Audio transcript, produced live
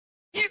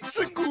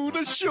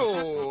Segura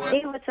Show.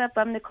 Hey, what's up?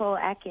 I'm Nicole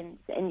Atkins,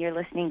 and you're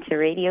listening to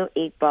Radio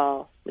 8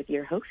 Ball with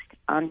your host,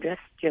 Andres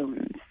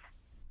Jones.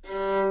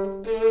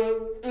 Radio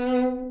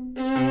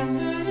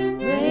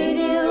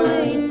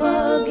 8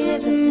 Ball,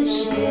 give us a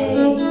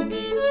shake.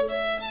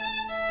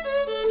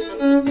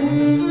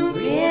 We're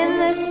in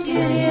the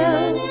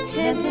studio,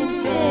 tempting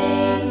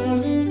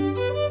fate.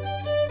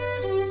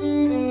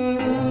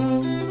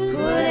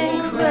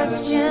 Putting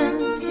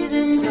questions to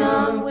the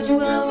song which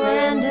will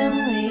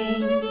randomly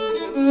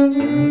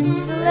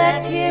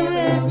select here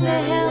with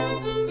the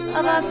help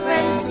of our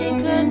friend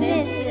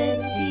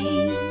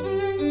Synchronicity.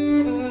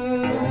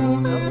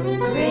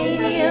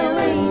 Radio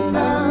 8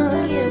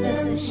 Ball, give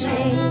us a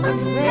shake.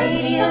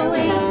 Radio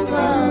 8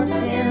 Ball,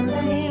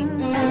 tempting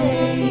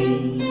fate.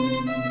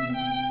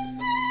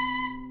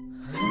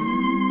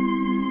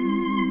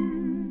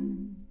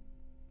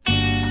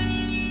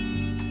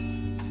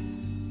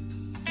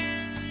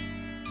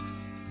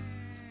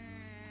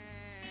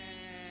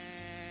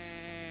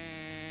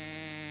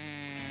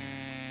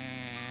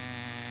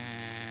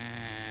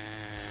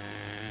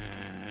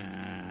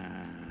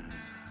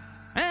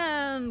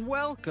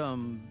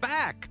 Welcome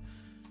back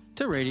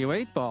to Radio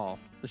 8 Ball,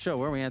 the show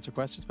where we answer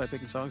questions by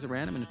picking songs at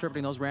random and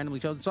interpreting those randomly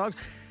chosen songs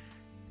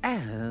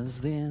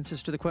as the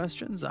answers to the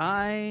questions.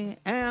 I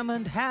am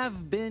and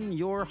have been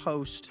your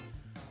host,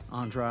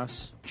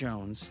 Andras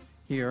Jones,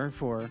 here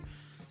for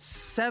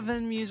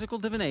 7 musical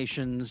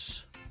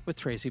divinations with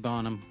Tracy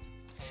Bonham.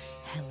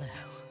 Hello.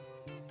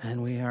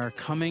 And we are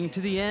coming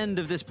to the end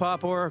of this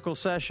Pop Oracle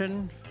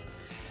session.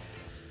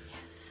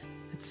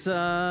 It's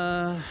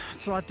a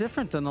lot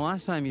different than the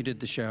last time you did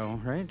the show,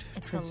 right?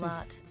 It's Tracy? a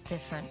lot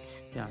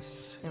different.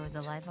 Yes. There was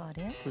a live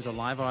audience. There was a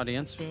live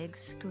audience. Big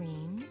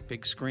screen.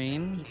 Big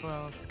screen.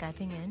 People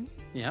Skyping in.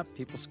 Yep,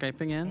 people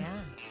Skyping in.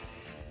 Yeah.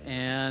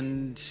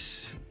 And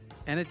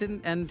it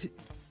didn't, and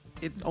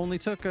it only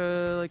took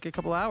like a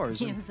couple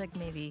hours. It was like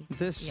maybe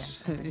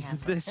this. Yeah,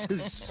 This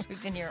is.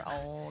 We've been here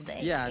all day.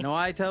 Yeah. No,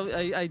 I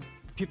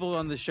people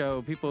on the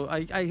show,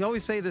 I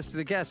always say this to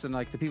the guests, and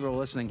like the people who are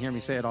listening hear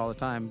me say it all the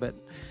time, but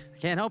I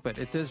can't help it.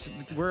 It does.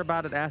 We're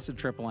about at acid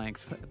trip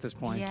length at this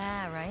point.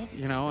 Yeah, right.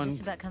 You know, We're and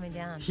just about coming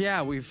down.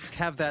 Yeah,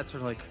 have that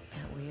sort of like.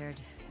 That weird.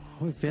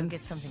 We've been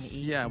get something to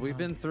eat. Yeah, we've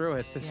been through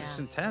it. This is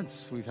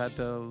intense. We've had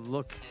to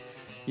look.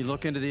 You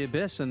look into the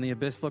abyss, and the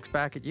abyss looks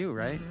back at you,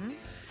 right? Mm-hmm.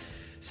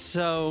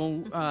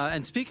 So,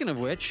 and speaking of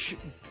which,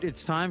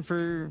 it's time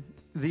for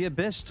the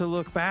abyss to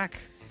look back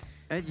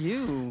at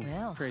you,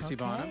 Tracy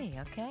Bonham.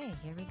 Okay,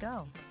 here we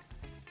go.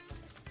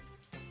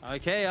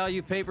 Okay, all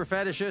you paper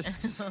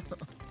fetishists.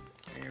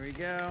 Here we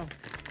go.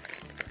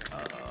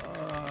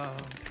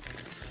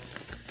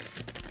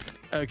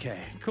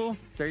 Okay, cool.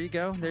 There you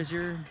go. There's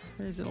a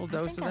little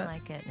dose of that. I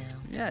like it now.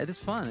 Yeah, it is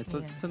fun. It's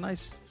a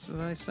nice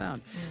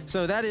sound. Mm.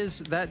 So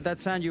that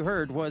sound you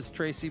heard was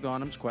Tracy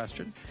Bonham's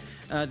question.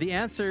 The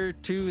answer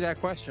to that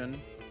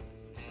question,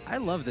 I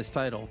love this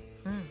title.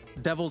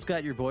 Devil's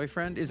Got Your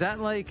Boyfriend. Is that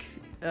like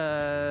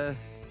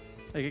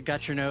it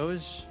got your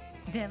nose?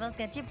 Devil's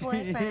got your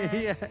boyfriend.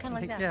 Yeah, kind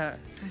of like that. Yeah.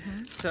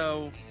 Mm-hmm.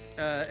 So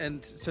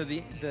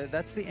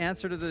that's the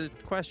answer to the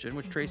question,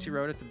 which Tracy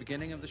wrote at the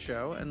beginning of the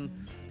show,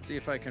 and see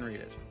if I can read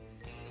it.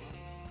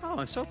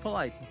 Oh, it's so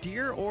polite.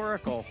 Dear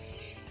Oracle.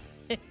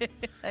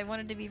 I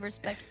wanted to be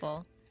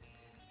respectful.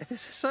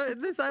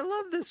 I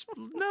love this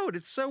note.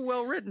 It's so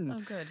well written.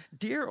 Oh, good.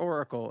 Dear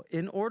Oracle,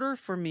 in order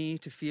for me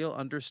to feel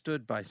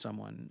understood by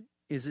someone,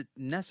 is it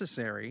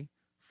necessary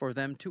for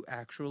them to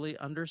actually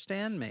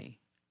understand me?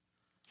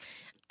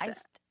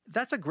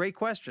 That's a great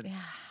question.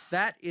 Yeah.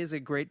 That is a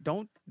great.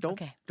 Don't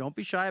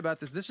be shy about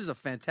this. This is a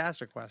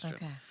fantastic question.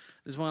 Okay.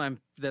 This is one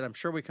that I'm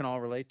sure we can all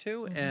relate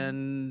to,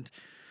 and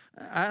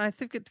I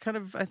think it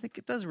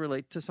does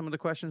relate to some of the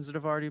questions that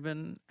have already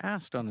been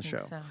asked on the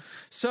show.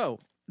 So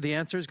the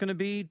answer is going to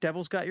be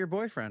Devil's Got Your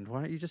Boyfriend.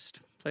 Why don't you just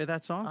play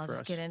that song for us? I'll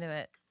just get into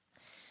it.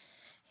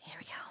 Here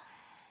we go.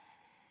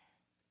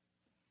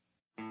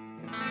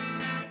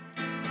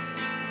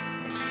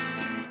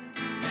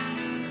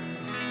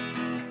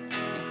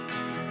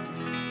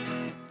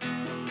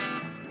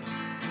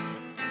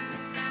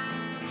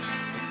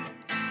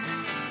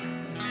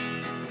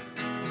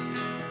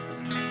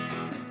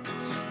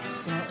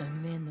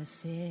 Something in the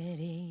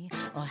city,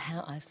 or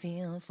how I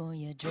feel for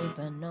you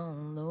dripping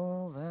all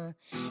over.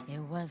 It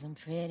wasn't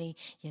pretty,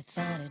 you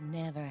thought it'd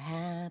never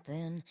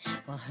happen.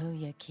 Well, who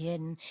you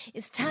kidding?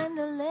 It's time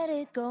to let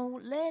it go,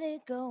 let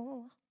it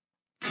go.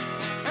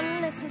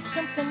 Unless it's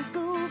something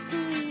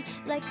goofy,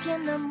 like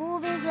in the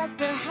movies, like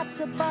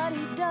perhaps a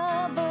body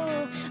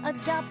double, a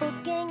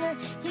doppelganger.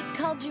 He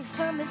called you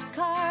from his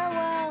car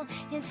while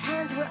his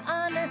hands were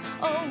on her.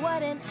 Oh,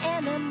 what an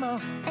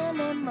animal,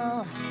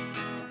 animal.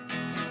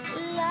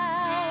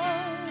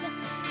 Loud,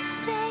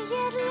 say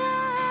it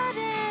loud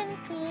and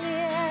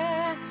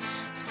clear.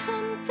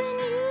 Something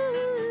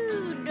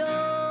you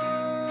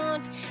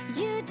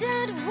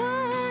don't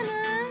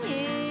wanna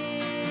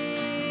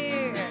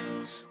hear.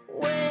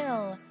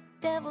 Well,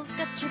 Devil's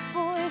got your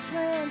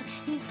boyfriend,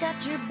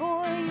 got your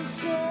boy, you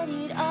said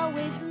he'd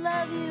always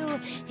love you,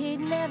 he'd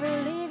never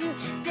leave you.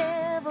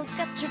 devil's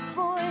got your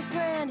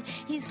boyfriend.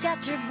 He's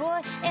got your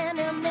boy, and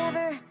he'll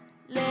never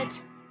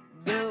let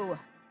go.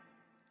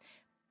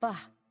 Ba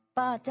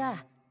ba da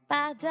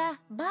ba da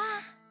ba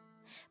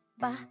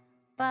ba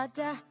ba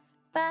da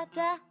ba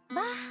da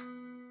ba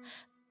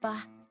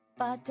ba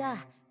ba da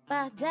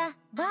ba da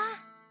ba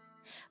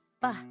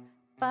ba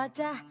ba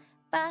da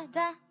ba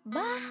da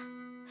ba.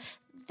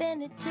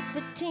 Then at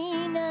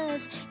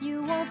Tipitina's,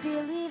 you won't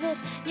believe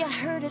it, you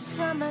heard it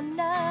from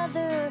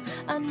another,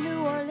 a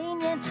New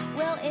Orleanian.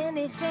 Well,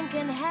 anything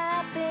can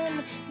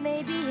happen,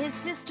 maybe his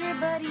sister,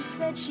 but he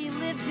said she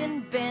lived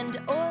in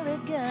Bend,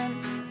 Oregon.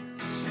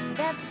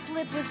 That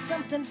slip was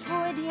something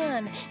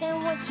Freudian,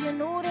 and once you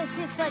notice,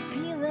 it's like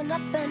peeling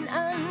up an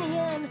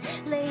onion,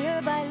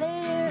 layer by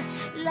layer,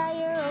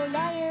 liar, oh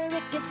liar,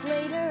 it gets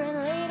later and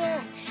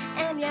later,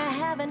 and you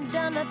haven't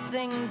done a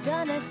thing,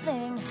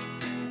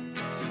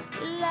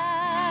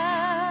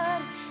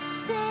 loud,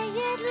 say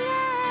it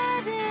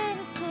loud and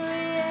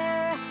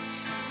clear,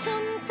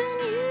 something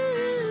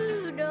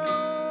you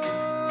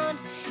don't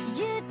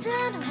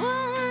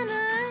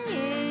wanna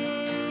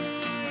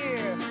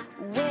hear.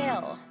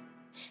 Well,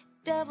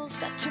 devil's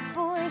got your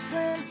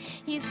boyfriend,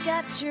 he's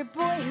got your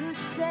boy who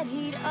said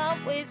he'd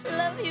always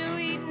love you,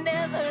 he'd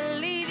never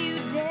leave you.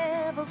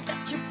 Devil's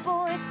got your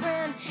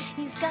boyfriend,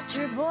 he's got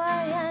your boy,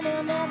 and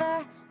he'll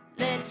never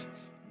let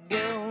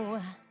go.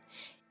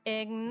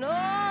 Ignore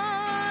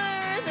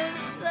the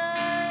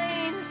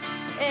signs,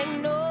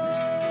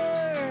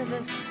 ignore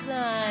the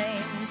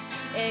signs,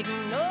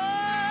 ignore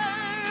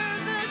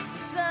the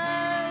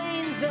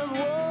signs of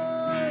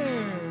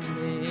warning.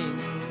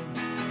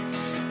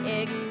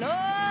 Ignore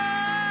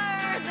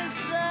the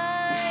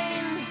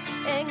signs,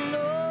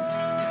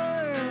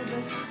 ignore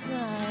the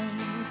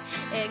signs,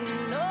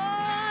 ignore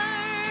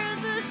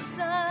the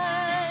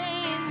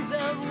signs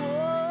of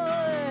warning.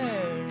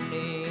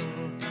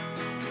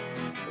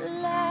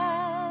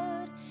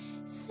 Loud,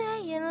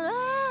 saying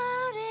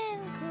loud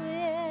and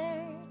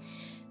clear,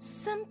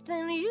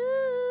 something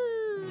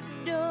you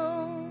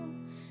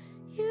don't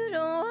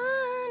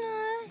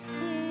wanna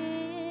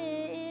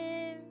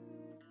hear.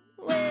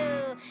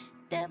 Well,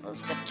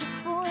 devil's got your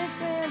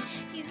boyfriend,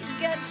 he's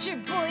got your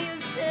boy who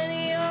said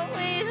he'd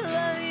always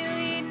love you,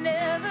 he'd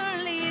never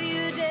leave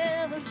you.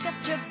 Devil's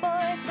got your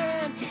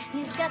boyfriend,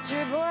 he's got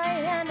your boy,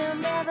 and he'll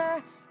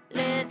never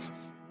let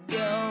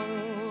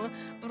go.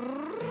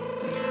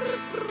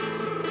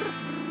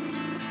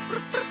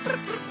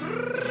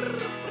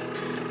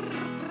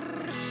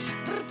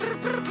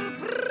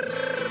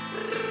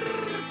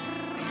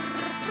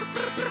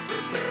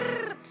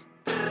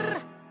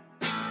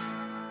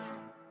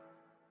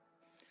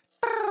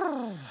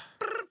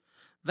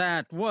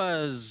 That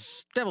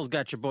was Devil's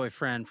Got Your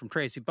Boyfriend from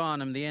Tracy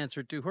Bonham, the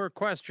answer to her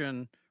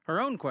question, her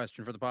own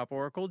question for the Pop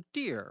Oracle.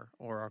 Dear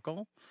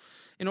Oracle,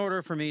 in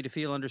order for me to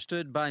feel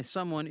understood by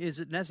someone, is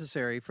it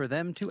necessary for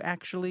them to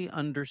actually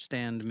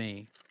understand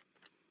me?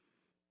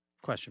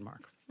 Question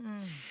mark.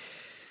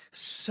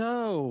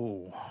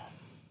 So,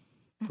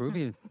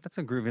 groovy. That's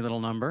a groovy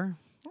little number.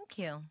 Thank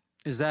you.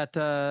 Is that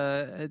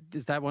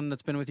one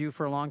that's been with you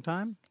for a long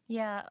time?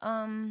 Yeah,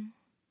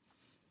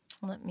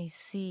 let me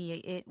see.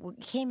 It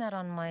came out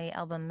on my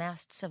album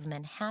Masts of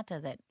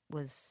Manhattan that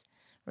was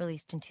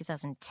released in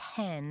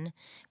 2010,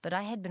 but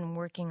I had been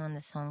working on the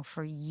song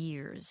for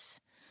years,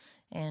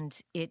 and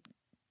it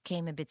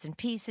came in bits and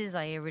pieces.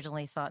 I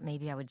originally thought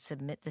maybe I would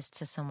submit this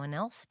to someone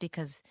else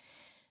because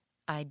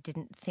I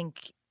didn't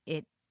think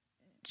it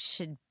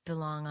should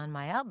belong on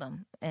my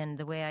album. And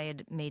the way I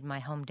had made my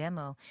home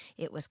demo,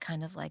 it was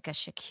kind of like a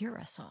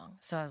Shakira song.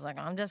 So I was like,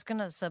 I'm just going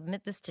to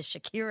submit this to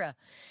Shakira.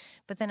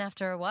 But then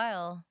after a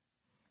while,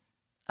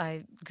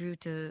 I grew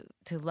to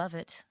love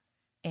it,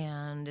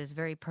 and it's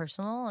very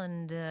personal,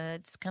 and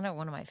it's kind of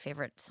one of my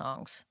favorite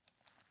songs.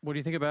 What do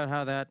you think about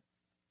how that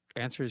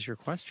answers your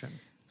question?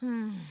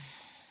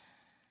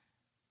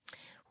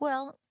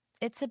 Well,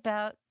 it's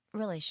about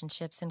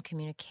relationships and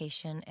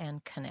communication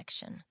and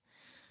connection.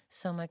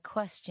 So my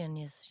question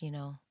is,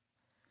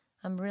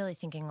 I'm really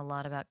thinking a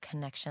lot about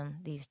connection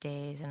these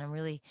days, and I'm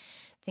really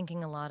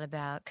thinking a lot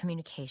about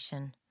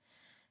communication.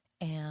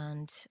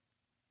 And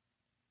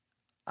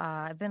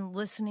I've been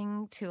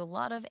listening to a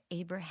lot of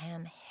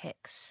Abraham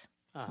Hicks.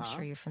 I'm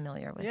sure you're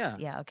familiar with.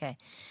 Yeah, okay.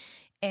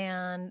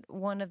 And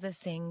one of the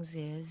things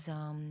is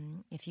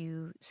if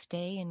you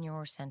stay in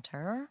your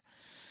center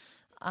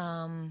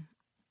and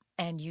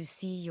you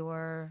see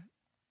your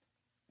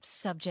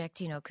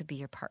subject, it could be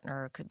your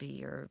partner, it could be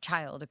your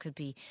child, it could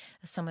be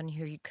someone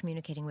who you're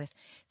communicating with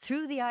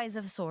through the eyes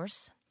of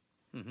source,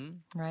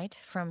 right?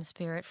 From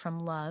spirit,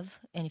 from love.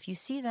 And if you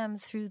see them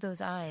through those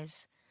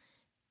eyes,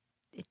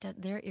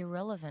 they're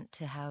irrelevant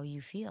to how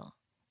you feel.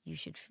 You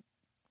should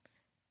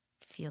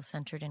feel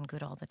centered and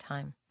good all the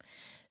time.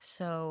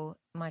 So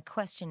my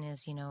question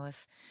is,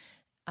 if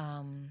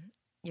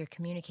you're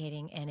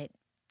communicating and it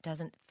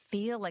doesn't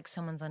feel like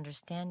someone's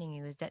understanding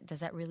you, does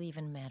that really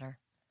even matter?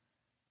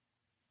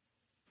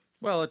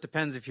 Well, it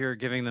depends if you're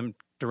giving them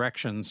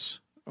directions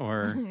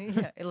or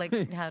Yeah,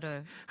 like how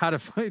to how to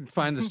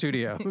find the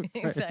studio.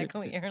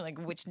 exactly, or like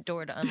which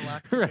door to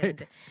unlock to Right.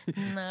 get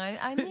into. No,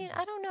 I mean,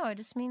 I don't know. I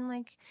just mean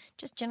like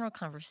just general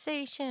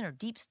conversation or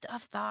deep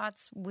stuff,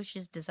 thoughts,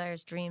 wishes,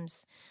 desires,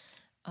 dreams.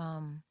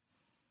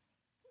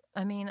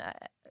 I mean,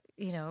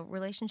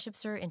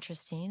 relationships are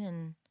interesting,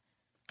 and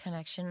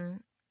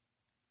connection,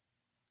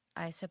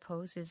 I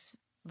suppose, is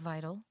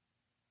vital.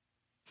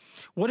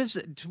 What is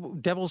it?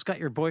 Devil's got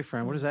your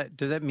boyfriend. What does that?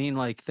 Does that mean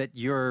like that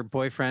your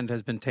boyfriend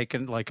has been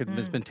taken,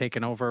 has been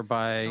taken over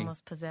by?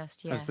 Almost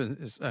possessed, yeah.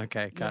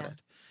 Okay, got Yeah.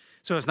 it.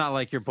 So it's not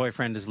like your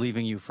boyfriend is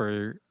leaving you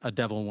for a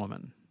devil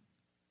woman.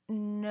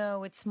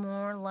 No, it's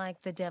more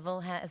like the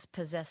devil has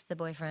possessed the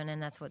boyfriend,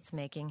 and that's what's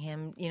making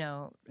him,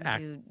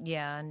 Act.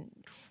 and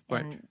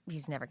Right.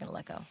 he's never going to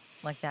let go.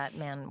 Like that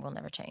man will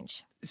never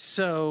change.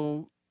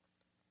 So,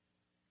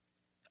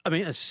 I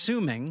mean,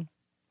 assuming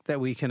that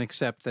we can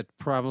accept that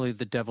probably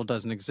the devil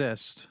doesn't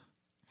exist,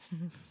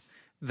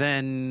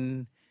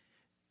 then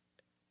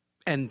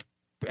and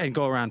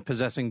go around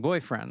possessing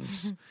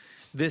boyfriends,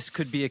 this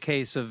could be a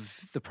case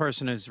of the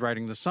person who's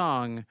writing the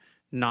song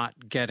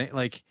not getting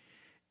like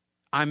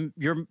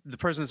the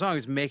person in the song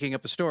is making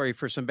up a story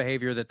for some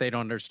behavior that they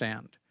don't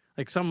understand.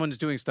 Like someone's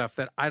doing stuff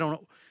that I don't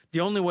know. The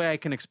only way I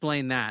can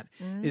explain that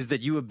is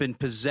that you have been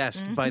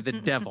possessed by the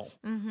devil.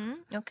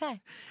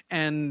 Okay.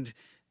 And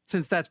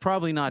since that's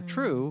probably not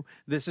true,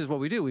 this is what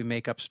we do. We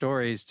make up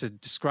stories to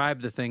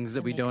describe the things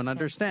that we make don't sense of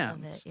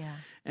understand. it, yeah.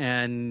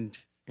 And,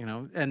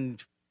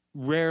 and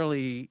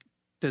rarely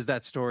is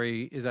that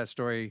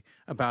story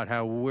about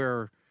how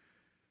we're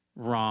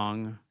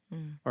wrong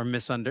or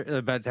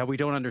about how we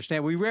don't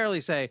understand. We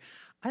rarely say,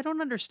 I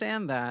don't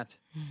understand that.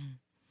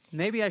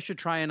 Maybe I should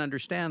try and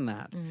understand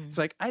that. It's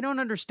like, I don't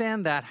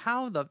understand that.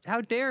 How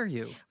dare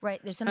you?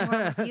 Right. There's something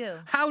wrong with you.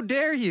 How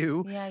dare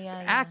you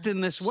Yeah. act in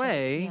this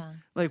way? yeah.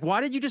 Like,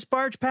 why did you just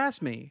barge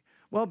past me?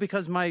 Well,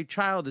 because my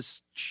child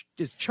is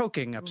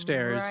choking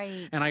upstairs,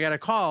 Right. and I got a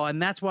call,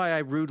 and that's why I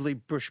rudely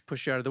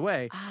pushed you out of the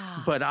way.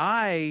 But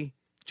I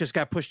just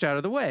got pushed out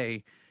of the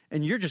way,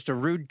 and you're just a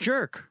rude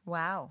jerk.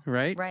 Wow.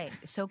 Right? Right.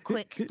 So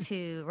quick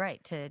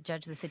to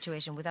judge the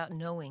situation without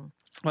knowing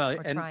Well,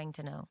 or and trying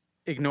to know.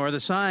 ignore the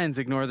signs,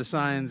 ignore the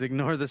signs,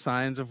 ignore the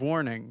signs of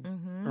warning.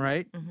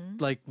 Right?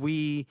 Like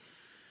we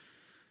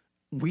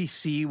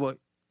see what.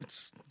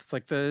 It's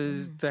like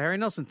the Harry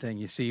Nilsson thing.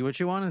 You see what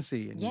you want to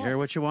see, and you hear Yes.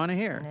 what you want to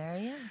hear. There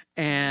you go.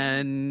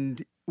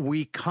 And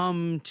we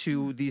come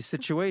to these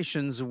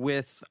situations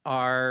with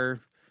our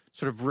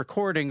sort of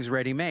recordings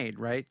ready-made,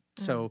 right?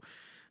 So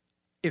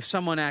if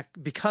someone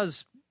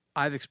because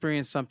I've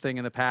experienced something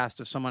in the past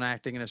of someone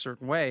acting in a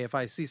certain way, if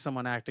I see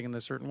someone acting in a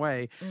certain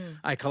way,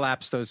 I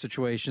collapse those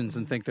situations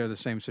and think they're the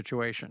same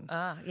situation.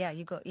 Yeah,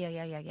 you go. Yeah.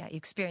 You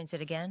experience it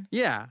again.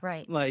 Yeah.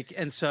 Right. Like,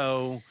 and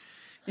so,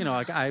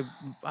 like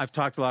I've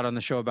talked a lot on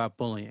the show about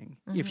bullying.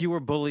 If you were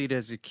bullied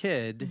as a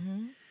kid,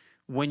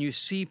 when you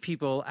see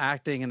people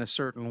acting in a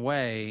certain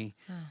way,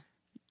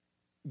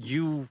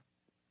 you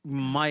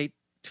might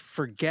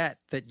forget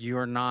that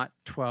you're not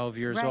 12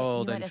 years Right,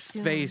 old you and might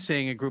assume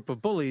facing a group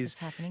of bullies. it's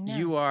happening now.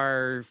 You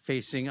are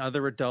facing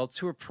other adults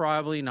who are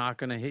probably not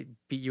going to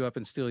beat you up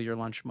and steal your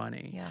lunch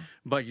money. Yeah.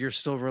 But you're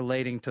still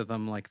relating to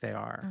them like they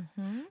are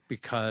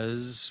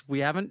because we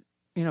haven't,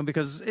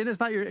 because it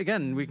is not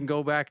again, we can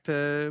go back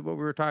to what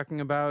we were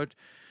talking about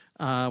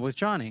with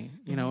Johnny.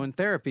 In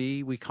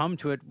therapy, we come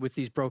to it with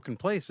these broken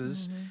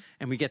places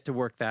and we get to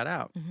work that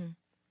out.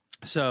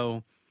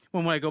 So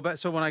when I go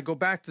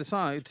back to the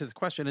song, to the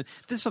question, and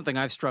this is something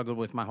I've struggled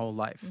with my whole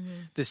life,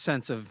 this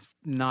sense of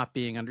not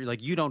being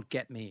like, you don't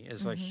get me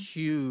is a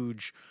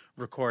huge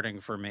recording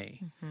for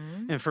me.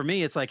 And for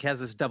me, it's like has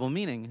this double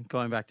meaning,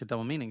 going back to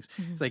double meanings.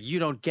 It's like, you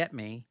don't get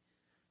me.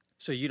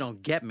 So you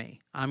don't get me.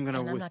 I'm And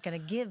I'm not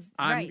going to give.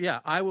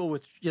 Yeah, I will.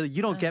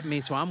 You don't get me,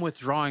 so I'm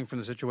withdrawing from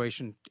the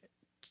situation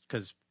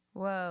because,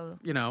 Whoa.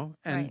 and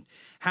Right.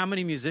 how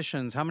many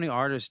musicians, how many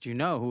artists do you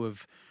know who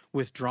have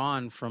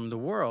withdrawn from the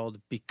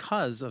world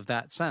because of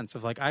that sense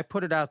of like, I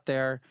put it out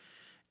there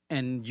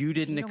and you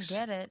didn't You don't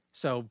get it.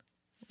 So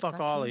fuck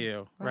all of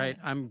you, right?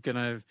 I'm going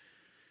to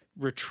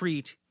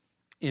retreat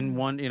in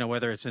one,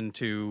 whether it's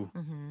into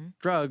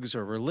drugs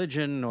or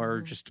religion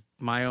or just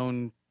my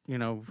own,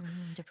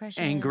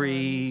 Depression.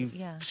 angry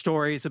Yeah.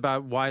 stories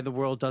about why the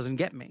world doesn't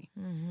get me.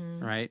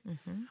 Right?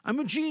 I'm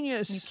a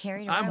genius. You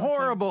carried I'm around with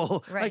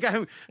horrible. you. Right.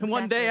 Like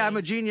one day I'm a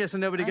Exactly. genius and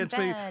nobody I'm gets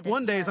bad. me.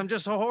 One day Yeah. I'm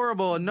just so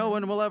horrible and no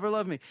one will ever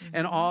love me.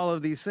 And all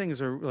of these things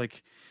are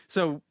like,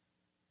 so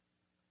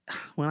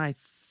when I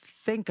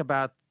think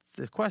about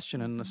the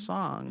question in the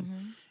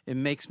song, it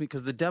makes me,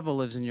 because the devil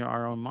lives in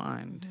our own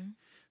mind.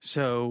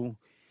 So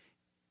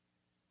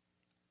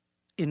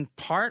in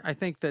part, I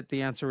think that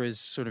the answer is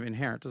sort of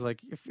inherent. It's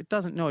like, if it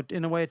doesn't, no,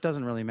 in a way, it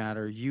doesn't really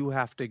matter. You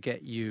have to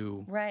get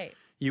you. Right.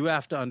 You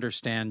have to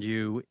understand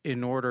you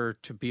in order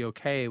to be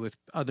okay with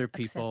other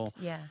people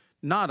Accept. Yeah.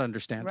 not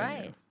understanding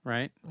Right. you,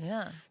 right?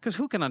 Yeah. Because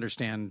who can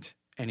understand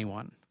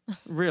anyone,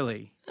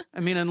 really? I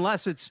mean,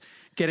 unless it's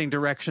getting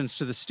directions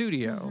to the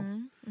studio.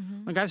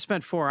 Like, I've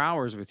spent 4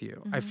 hours with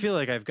you. I feel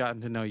like I've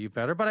gotten to know you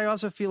better, but I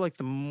also feel like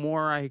the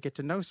more I get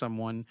to know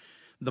someone,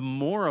 the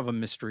more of a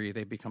mystery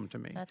they become to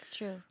me. That's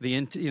true.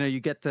 You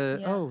get the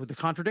Yeah. the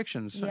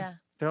contradictions. Yeah.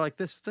 They're like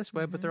this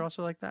way, but they're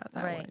also like that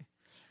Right. way.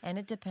 And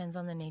it depends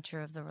on the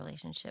nature of the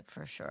relationship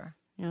for sure.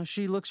 You know,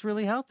 she looks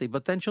really healthy,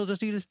 but then she'll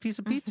just eat a piece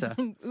of pizza.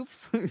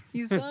 Oops,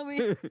 you saw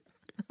me.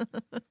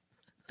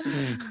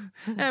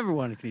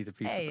 Everyone can eat a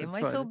pizza. Hey, but am it's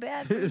I fine. so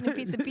bad for eating a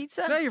piece of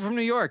pizza? No, you're from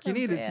New York. You I'm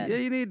need bad.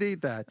 you need to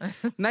eat that.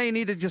 Now you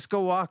need to just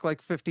go walk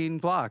like 15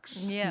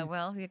 blocks. Yeah,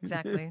 well,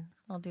 exactly.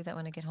 I'll do that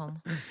when I get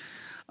home.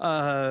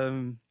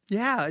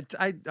 Yeah,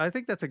 I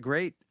think that's a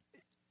great.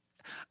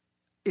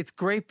 It's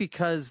great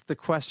because the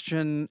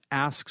question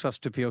asks us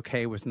to be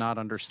okay with not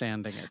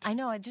understanding it. I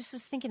know. I just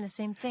was thinking the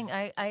same thing.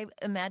 I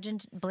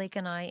imagined Blake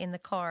and I in the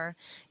car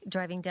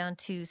driving down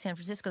to San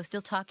Francisco,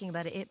 still talking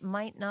about it. It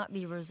might not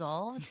be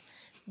resolved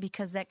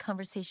because that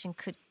conversation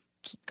could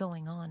keep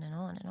going on and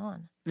on and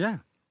on. Yeah.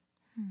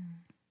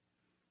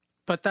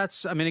 But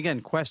that's, I mean,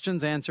 again,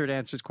 questions answered,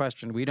 answers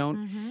question. We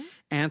don't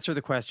answer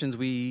the questions.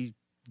 We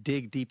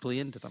dig deeply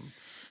into them.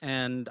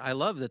 And I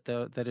love that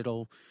that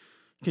it'll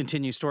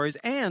continue stories.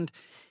 And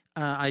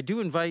I do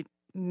invite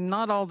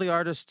not all the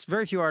artists,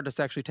 very few artists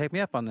actually take me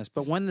up on this,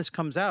 but when this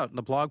comes out,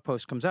 the blog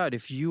post comes out,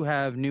 if you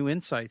have new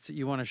insights that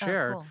you want to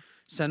share, cool.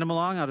 send them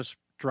along. I'll just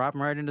drop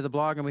them right into the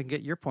blog and we can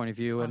get your point of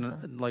view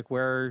and like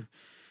where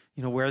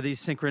these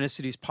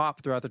synchronicities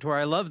pop throughout the tour.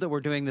 I love that we're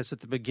doing this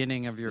at the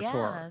beginning of your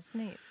tour. Yeah, that's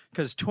neat.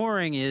 Because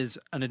touring is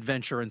an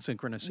adventure in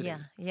synchronicity.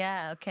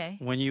 Yeah, okay.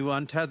 When you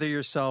untether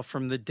yourself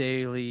from the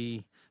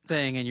daily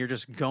thing and you're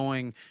just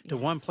going to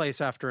one place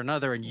after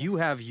another and you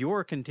have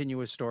your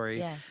continuous story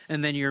Yes.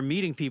 and then you're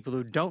meeting people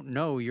who don't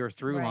know your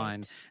through Right.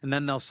 line and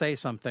then they'll say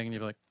something and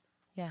you're like,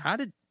 Yeah. how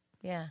did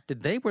Yeah.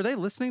 were they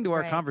listening to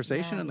our Right.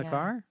 conversation Yeah, in the yeah.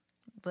 car?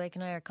 Blake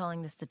and I are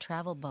calling this the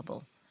travel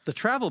bubble. The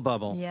travel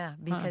bubble. Yeah,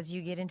 because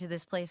you get into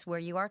this place where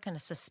you are kind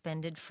of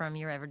suspended from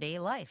your everyday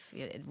life,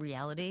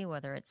 reality,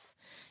 whether it's,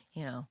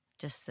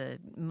 just the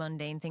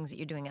mundane things that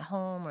you're doing at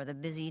home or the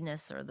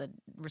busyness or the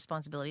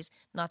responsibilities.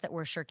 Not that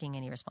we're shirking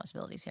any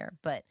responsibilities here,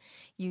 but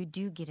you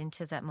do get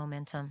into that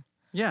momentum.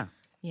 Yeah.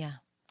 Yeah.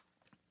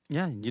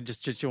 Yeah. You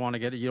you don't want to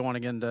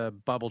get into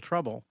bubble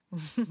trouble.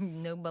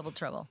 No bubble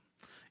trouble.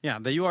 Yeah.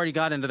 You already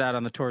got into that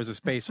on the tours of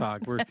Space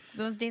Hog.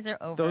 Those days are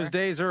over. Those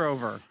days are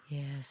over.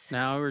 Yes.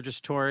 Now we're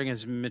just touring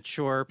as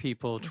mature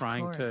people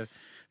trying to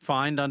course.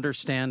 find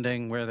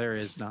understanding where there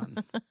is none.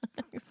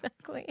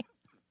 Exactly.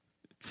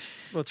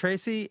 Well,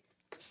 Tracy,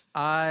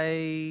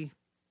 I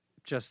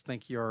just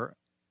think you're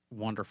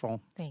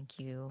wonderful. Thank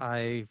you.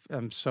 I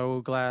am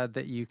so glad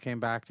that you came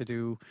back to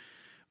do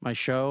my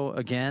show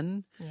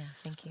again. Yeah,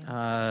 thank you.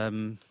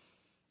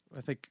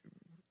 I think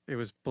it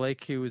was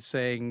Blake who was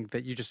saying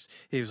that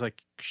he was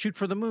like, shoot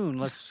for the moon.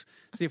 Let's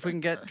see if we can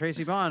get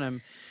Tracy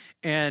Bonham.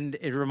 And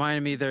it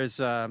reminded me there's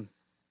a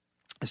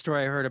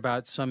story I heard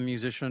about some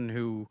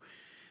musician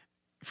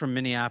from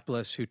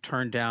Minneapolis who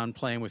turned down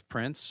playing with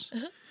Prince.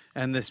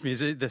 And this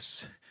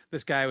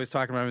guy was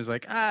talking about him was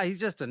like, he's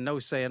just a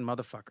no-saying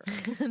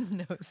motherfucker.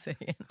 No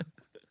saying.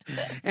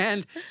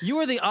 And you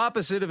are the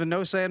opposite of a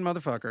no-saying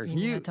motherfucker. You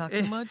mean I talk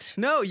too much?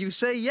 No, you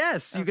say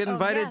yes. You get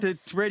invited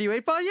yes. to Radio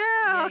 8 Ball. Yeah,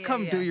 I'll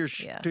come do your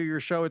yeah. do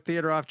your show at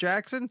Theater Off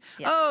Jackson.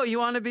 Yeah. Oh, you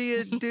want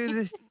to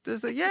do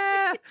this?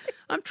 Yeah,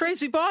 I'm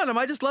Tracy Bonham.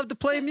 I just love to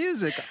play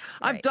music.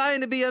 I'm Right.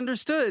 dying to be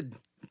understood.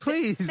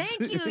 Please.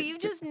 Thank you. You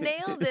just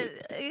nailed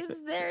it.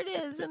 There it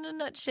is in a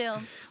nutshell.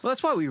 Well,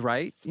 that's why we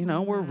write.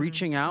 We're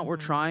reaching out. We're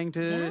trying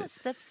to.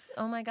 Yes,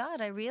 oh my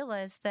God. I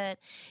realized that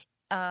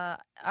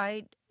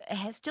I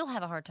still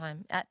have a hard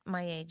time at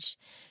my age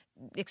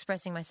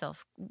expressing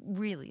myself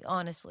really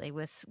honestly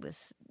with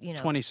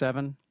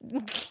 27.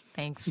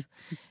 Thanks.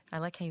 I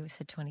like how you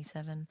said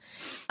 27.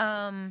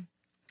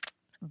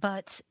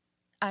 But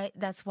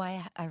that's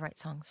why I write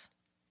songs,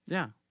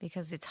 Yeah.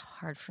 because it's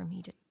hard for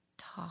me to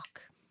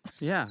talk.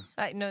 Yeah.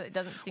 I know it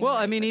doesn't seem Well,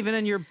 right, I mean, but- even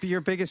in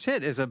your biggest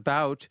hit is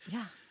about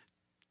yeah.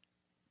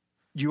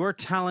 you're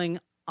telling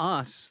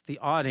us, the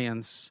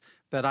audience,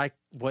 that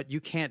what you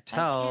can't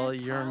tell I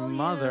can't your tell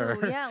mother.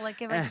 you. Yeah,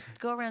 like if I just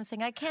go around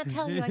saying, I can't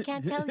tell you, I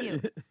can't tell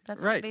you.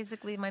 That's Right.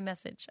 basically my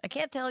message. I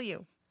can't tell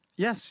you.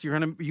 Yes,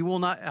 you will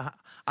not.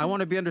 I want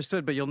to be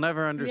understood, but you'll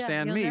never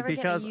understand you'll me never get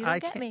because you I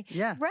don't can't. get me.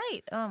 Yeah,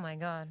 Right. Oh my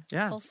God.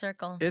 Yeah. Full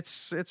circle.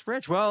 it's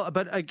rich. Well,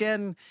 but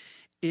again,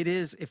 it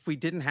is. If we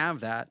didn't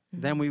have that,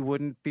 then we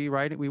wouldn't be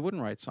writing. We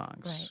wouldn't write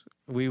songs. Right.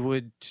 We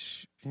would.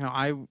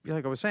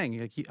 Like I was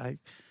saying,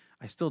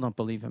 I still don't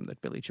believe him that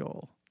Billy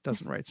Joel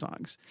doesn't write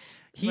songs.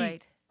 He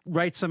Right.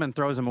 writes them and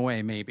throws them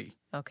away. Maybe.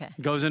 Okay.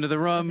 He goes into the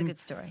room. That's a good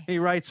story. He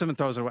writes them and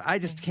throws it away. I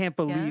just can't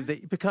believe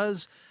that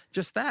because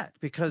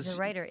He's a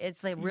writer. It's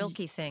the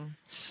Rilke thing.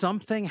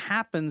 something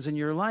happens in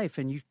your life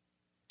and you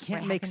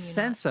can't Wait, how make can you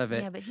sense not- of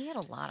it. Yeah, but he had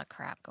a lot of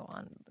crap go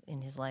on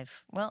in his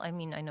life. Well, I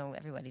mean, I know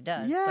everybody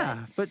does.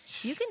 Yeah, but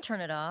you can turn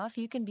it off.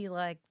 You can be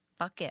like,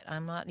 fuck it.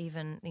 I'm not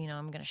even,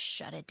 I'm going to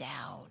shut it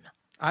down.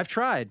 I've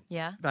tried.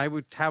 Yeah. I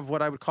would have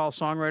what I would call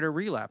songwriter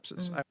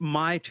relapses.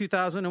 My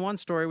 2001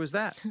 story was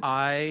that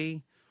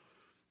I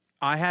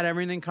had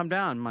everything come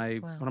down.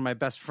 One of my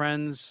best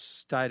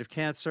friends died of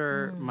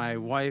cancer. My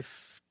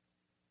wife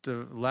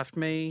left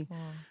me.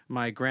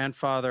 My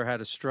grandfather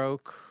had a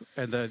stroke,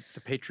 and the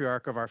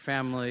patriarch of our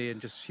family,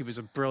 and he was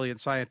a brilliant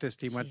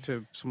scientist. He went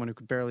to someone who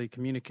could barely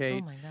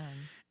communicate. Oh my God.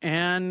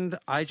 And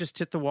I just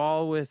hit the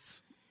wall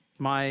with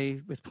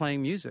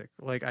playing music.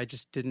 Like I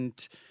just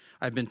didn't.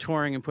 I've been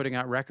touring and putting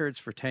out records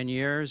for 10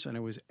 years, and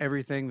it was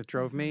everything that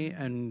drove me.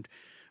 And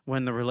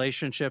when the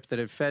relationship that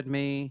had fed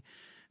me,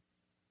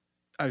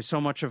 so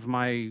much of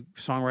my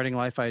songwriting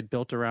life I had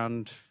built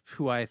around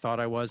who I thought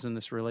I was in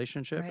this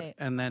relationship. Right.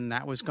 And then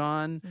that was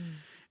gone.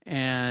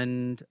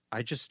 And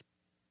I just,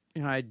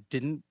 I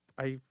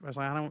was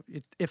like,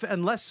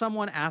 unless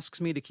someone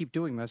asks me to keep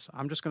doing this,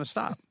 I'm just going to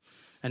stop.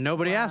 And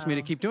nobody asked me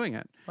to keep doing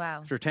it.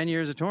 Wow. After 10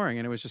 years of touring.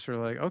 And it was just sort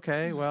of like,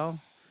 okay, well,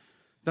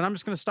 then I'm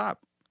just going to stop.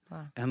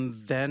 Wow.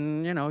 And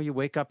then, you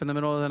wake up in the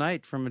middle of the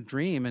night from a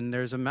dream and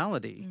there's a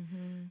melody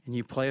and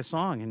you play a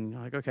song and you're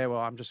like, okay, well,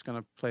 I'm just going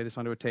to play this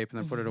onto a tape and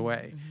then put it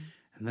away.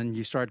 And then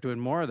you start doing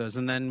more of those.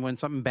 And then when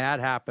something bad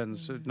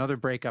happens, another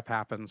breakup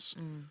happens,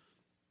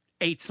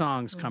 8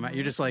 songs come out.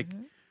 You're just like,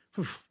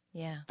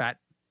 yeah. That.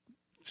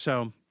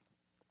 So,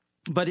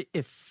 but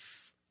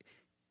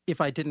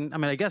if I didn't,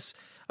 I guess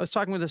I was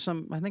talking with this,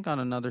 I think on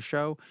another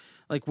show,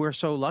 like we're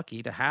so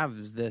lucky to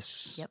have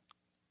this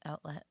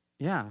outlet.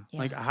 Yeah.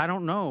 Like, I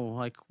don't know.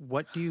 Like,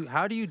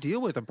 how do you deal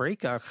with a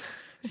breakup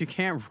if you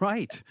can't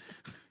write?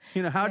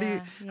 How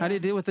do you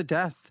deal with the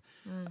death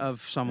of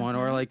someone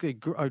or like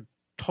a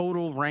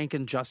total rank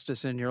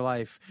injustice in your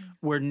life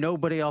where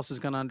nobody else is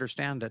going to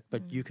understand it,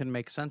 but you can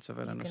make sense of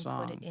it in a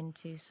song. Put it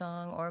into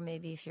song, or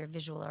maybe if you're a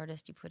visual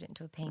artist, you put it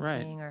into a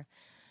painting or,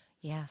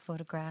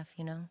 photograph,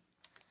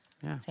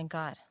 Yeah. Thank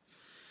God.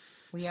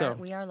 We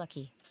are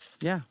lucky.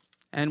 Yeah.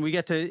 And we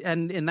get to,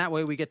 and in that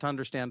way, we get to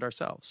understand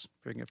ourselves.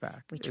 Bring it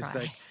back. We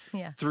try.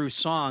 Through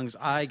songs,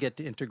 I get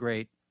to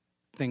integrate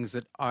things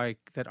that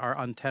are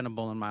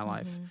untenable in my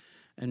life,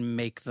 and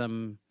make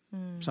them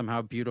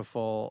somehow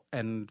beautiful,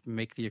 and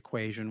make the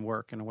equation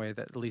work in a way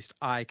that at least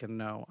I can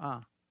know.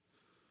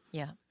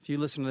 If you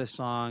listen to this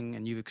song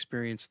and you've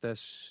experienced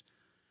this,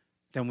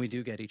 then we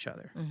do get each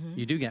other.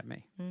 You do get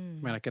me. I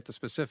may not get the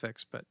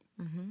specifics, but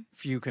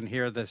if you can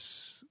hear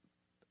this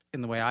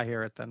in the way I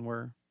hear it, then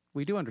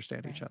we do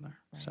understand each other.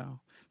 Right. So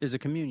there's a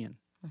communion.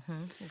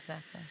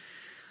 Exactly.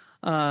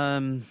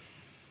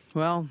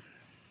 Well,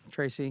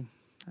 Tracy.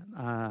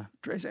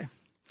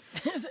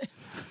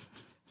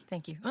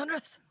 Thank you,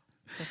 Andres.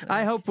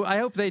 I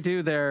hope they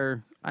do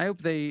their. I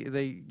hope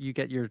you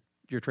get your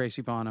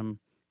Tracy Bonham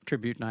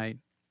tribute night.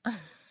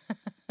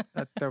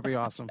 That'll be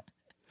awesome.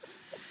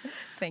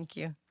 Thank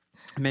you.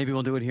 Maybe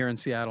we'll do it here in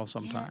Seattle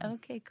sometime. Yeah,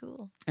 okay,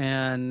 cool.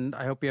 And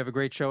I hope you have a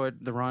great show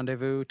at the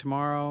Rendezvous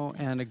tomorrow.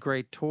 Thanks. And a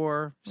great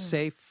tour.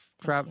 Safe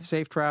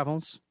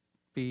travels.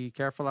 Be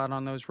careful out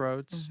on those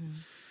roads.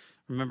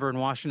 Remember, in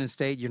Washington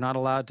State, you're not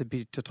allowed to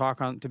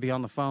be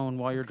on the phone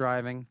while you're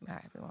driving. All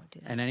right, we won't do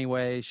that. In any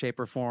way, shape,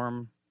 or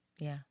form.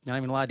 Yeah. You're not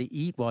even allowed to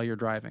eat while you're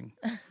driving.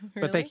 Really?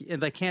 But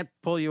they can't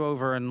pull you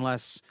over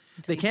unless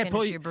Until they can't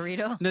pull you your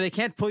burrito. No, they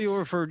can't pull you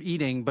over for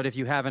eating. But if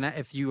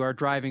you are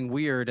driving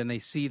weird and they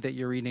see that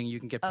you're eating, you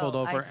can get pulled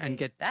over and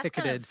get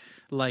ticketed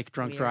like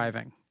drunk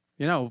driving.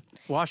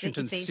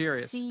 Washington's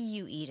serious. They see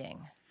you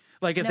eating.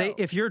 Like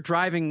if you're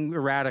driving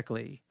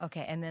erratically.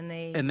 Okay, and then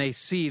they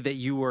see that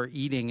you were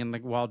eating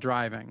while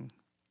driving,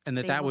 and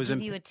that was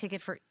give you a ticket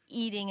for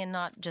eating and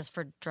not just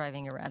for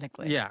driving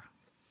erratically. Yeah.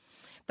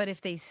 But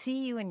if they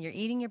see you and you're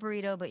eating your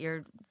burrito, but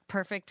you're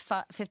perfect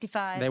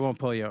 55, they won't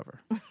pull you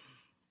over.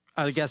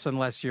 I guess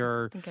unless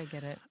you're. I think I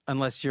get it.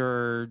 Unless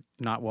you're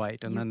not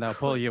white, and then they'll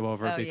pull you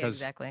over because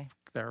exactly.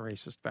 They're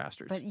racist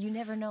bastards. But you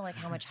never know, like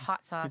how much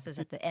hot sauce is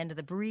at the end of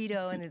the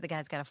burrito, and the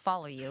guy's got to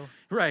follow you,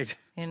 right?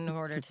 In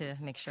order to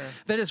make sure.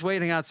 They're just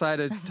waiting outside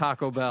of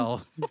Taco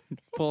Bell,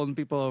 pulling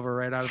people over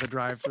right out of the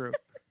drive-thru.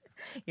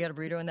 You got a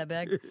burrito in that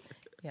bag?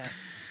 Yeah.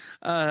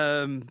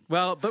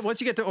 Well, but once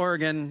you get to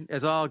Oregon,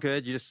 it's all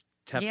good. You just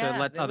have to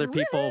let other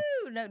people.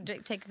 No,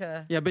 take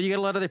a. Yeah, but you got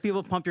to let other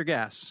people pump your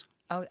gas.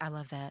 Oh, I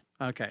love that.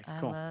 Okay,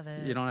 cool. I love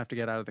it. You don't have to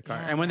get out of the car.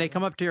 Yeah, and when they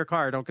come up to your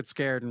car, don't get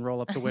scared and roll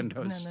up the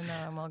windows. No,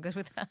 I'm all good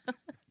with that.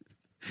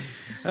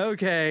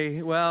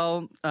 Okay,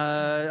 well,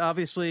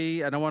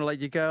 obviously, I don't want to let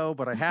you go,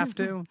 but I have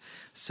to.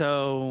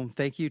 So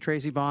thank you,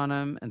 Tracy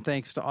Bonham, and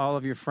thanks to all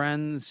of your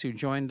friends who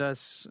joined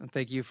us. And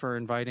thank you for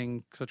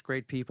inviting such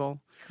great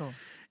people. Cool.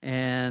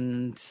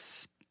 And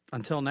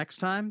until next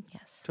time.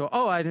 Yes.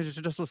 I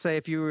just will say,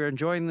 if you were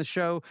enjoying the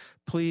show,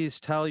 please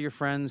tell your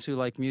friends who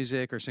like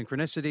music or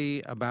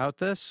synchronicity about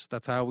this.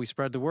 That's how we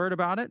spread the word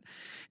about it.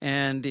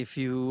 And if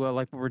you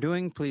like what we're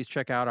doing, please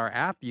check out our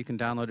app. You can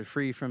download it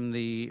free from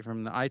the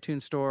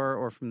iTunes Store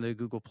or from the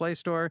Google Play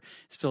Store.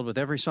 It's filled with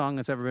every song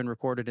that's ever been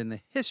recorded in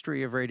the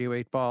history of Radio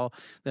 8 Ball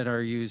that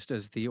are used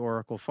as the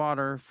oracle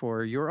fodder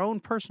for your own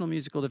personal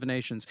musical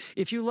divinations.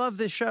 If you love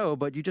this show,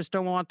 but you just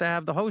don't want to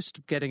have the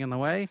host getting in the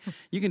way,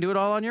 you can do it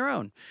all on your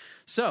own.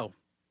 So,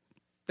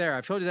 there,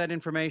 I've told you that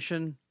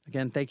information.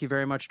 Again, thank you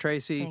very much,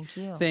 Tracy. Thank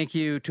you. Thank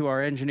you to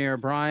our engineer,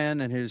 Brian,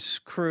 and his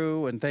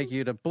crew. And thank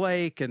you to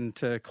Blake and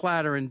to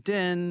Clatter and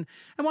Din.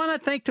 And why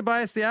not thank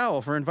Tobias the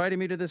Owl for inviting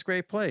me to this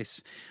great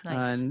place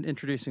and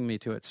introducing me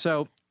to it.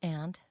 So,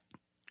 and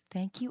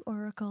thank you,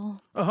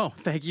 Oracle. Oh,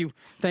 thank you.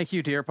 Thank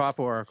you, dear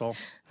Papa Oracle.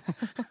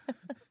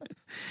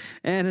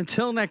 And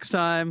until next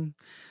time,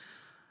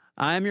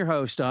 I'm your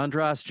host,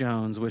 Andras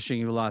Jones, wishing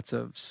you lots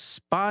of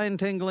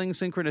spine-tingling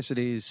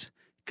synchronicities,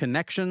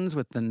 connections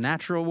with the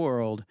natural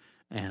world,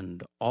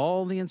 and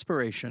all the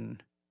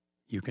inspiration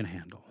you can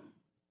handle.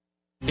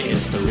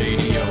 It's the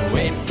Radio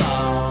 8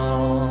 Ball.